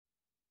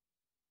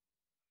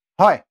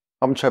Hi,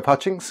 I'm Trev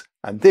Hutchings,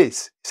 and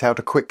this is how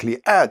to quickly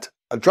add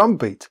a drum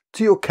beat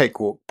to your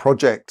Cakewalk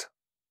project.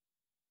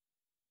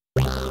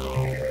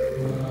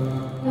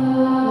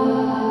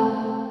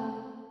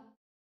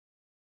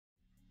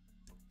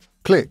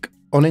 Click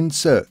on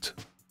Insert.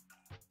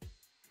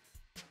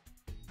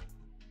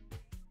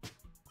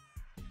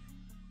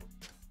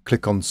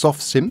 Click on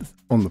Soft Synth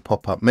on the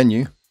pop-up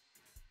menu.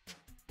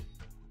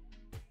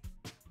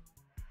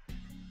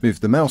 Move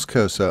the mouse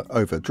cursor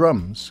over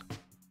Drums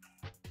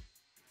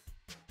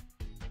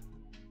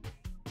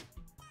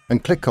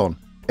and click on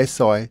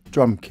SI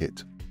Drum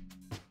Kit.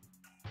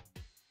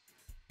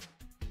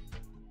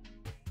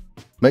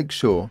 Make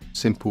sure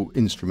Simple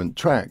Instrument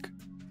Track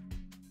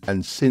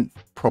and Synth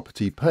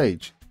Property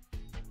Page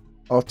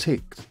are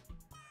ticked.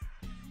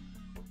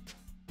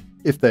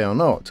 If they are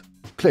not,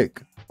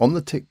 click on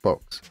the tick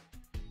box,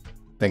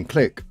 then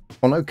click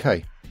on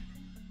OK.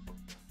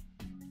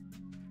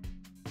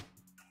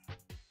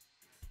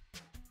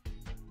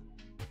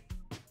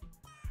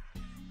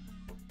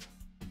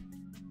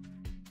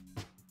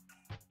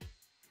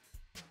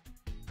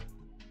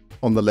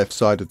 On the left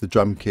side of the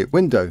drum kit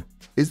window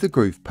is the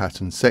Groove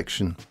Pattern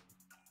section.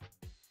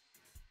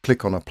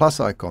 Click on a plus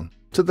icon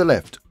to the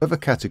left of a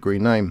category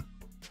name.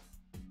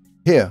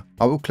 Here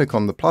I will click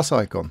on the plus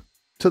icon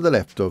to the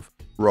left of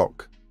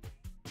Rock.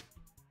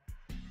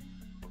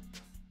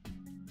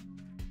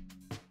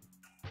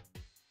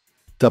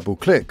 Double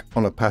click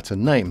on a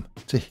pattern name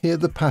to hear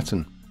the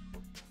pattern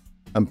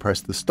and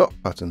press the stop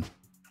button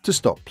to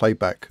stop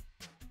playback.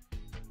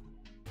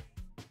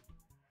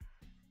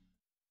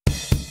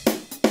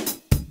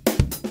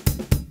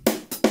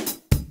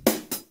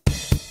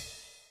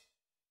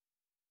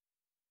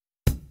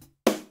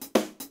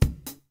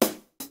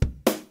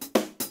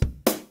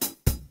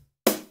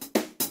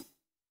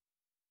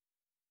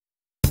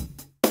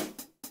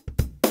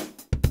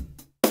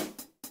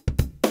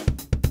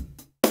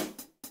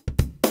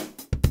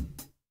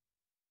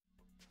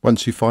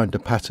 Once you find a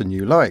pattern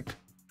you like,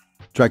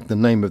 drag the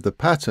name of the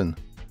pattern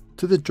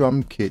to the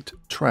drum kit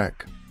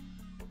track.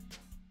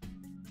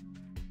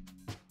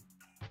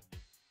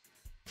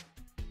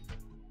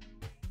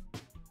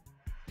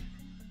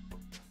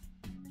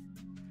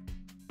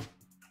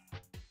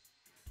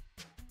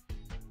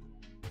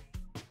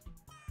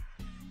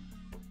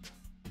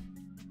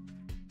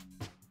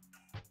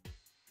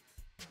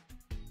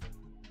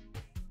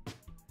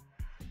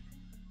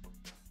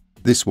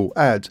 This will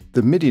add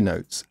the MIDI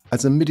notes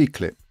as a MIDI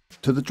clip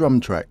to the drum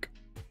track.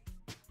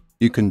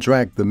 You can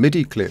drag the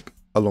MIDI clip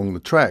along the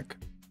track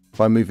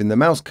by moving the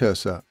mouse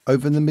cursor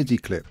over the MIDI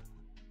clip,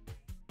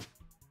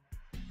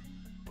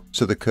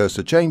 so the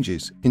cursor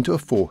changes into a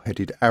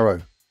four-headed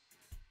arrow.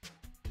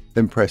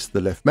 Then press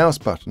the left mouse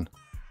button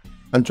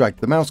and drag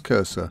the mouse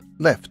cursor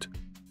left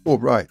or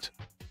right.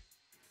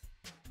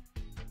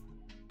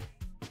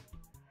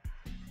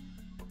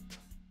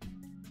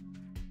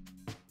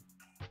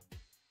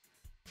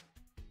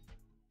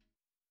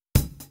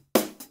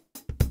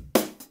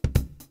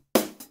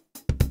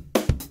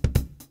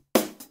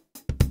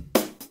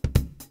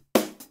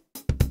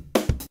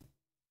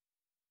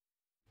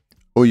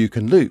 Or you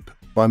can loop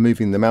by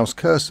moving the mouse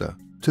cursor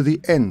to the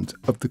end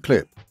of the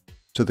clip,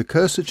 so the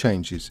cursor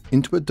changes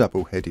into a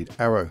double-headed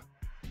arrow.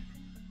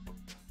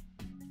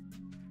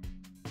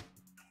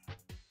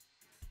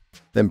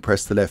 Then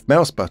press the left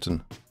mouse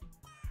button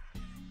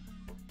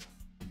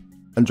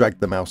and drag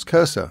the mouse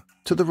cursor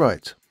to the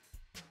right.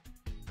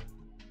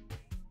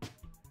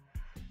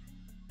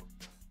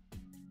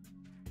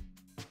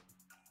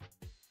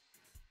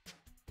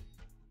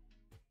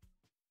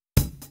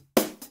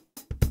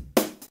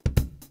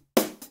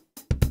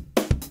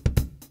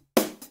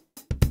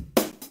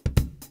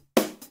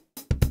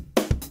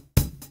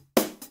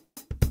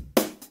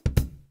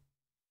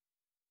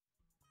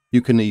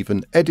 You can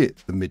even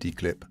edit the MIDI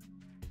clip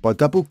by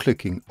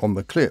double-clicking on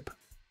the clip,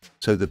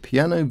 so the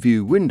piano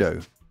view window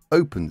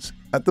opens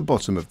at the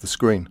bottom of the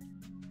screen.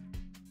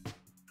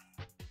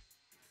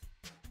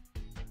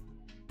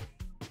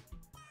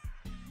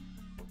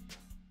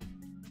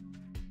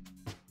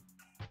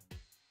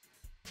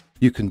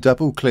 You can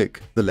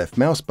double-click the left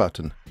mouse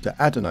button to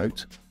add a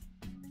note,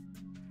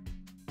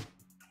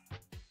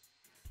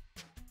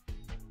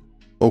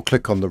 or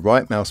click on the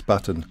right mouse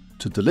button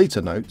to delete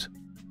a note,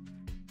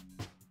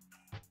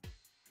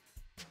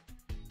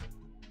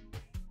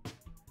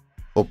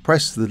 or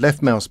press the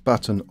left mouse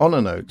button on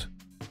a note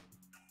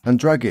and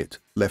drag it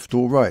left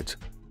or right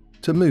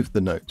to move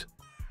the note.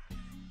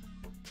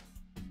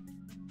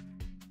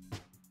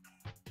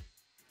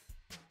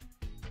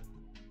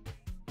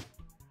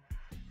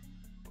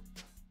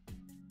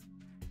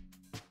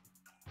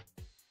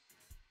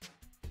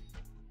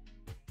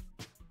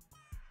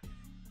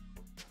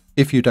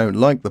 If you don't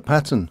like the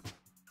pattern,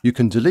 you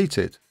can delete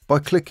it by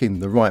clicking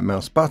the right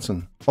mouse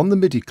button on the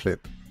MIDI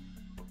clip.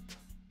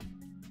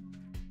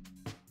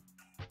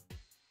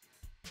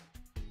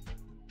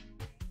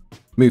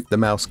 Move the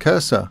mouse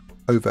cursor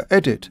over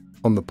Edit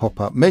on the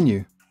pop-up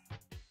menu,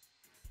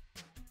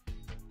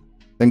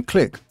 then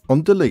click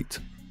on Delete.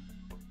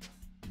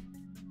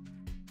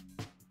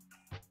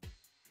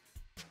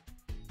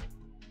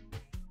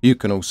 You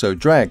can also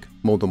drag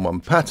more than one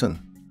pattern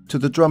to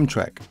the drum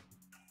track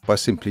by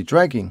simply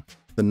dragging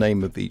the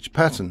name of each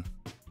pattern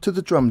to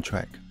the drum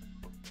track.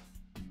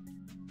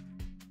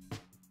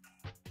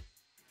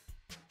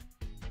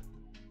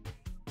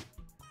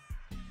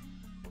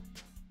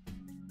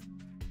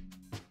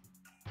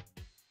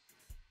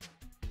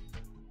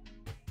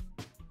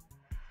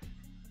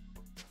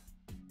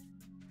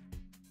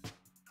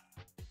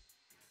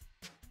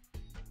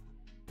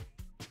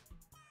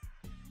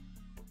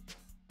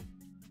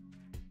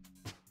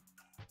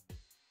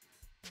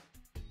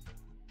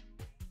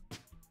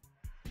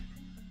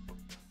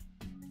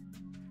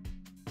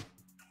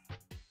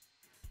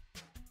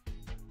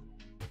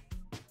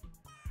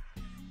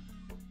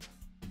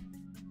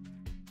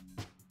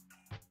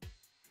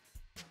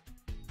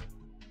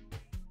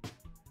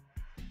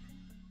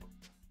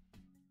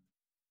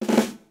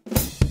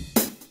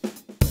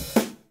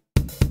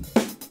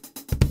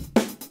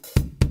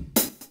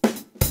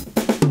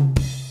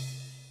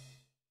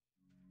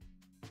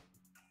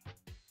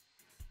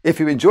 If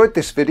you enjoyed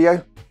this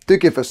video, do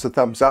give us a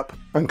thumbs up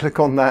and click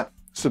on that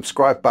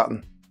subscribe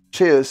button.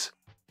 Cheers!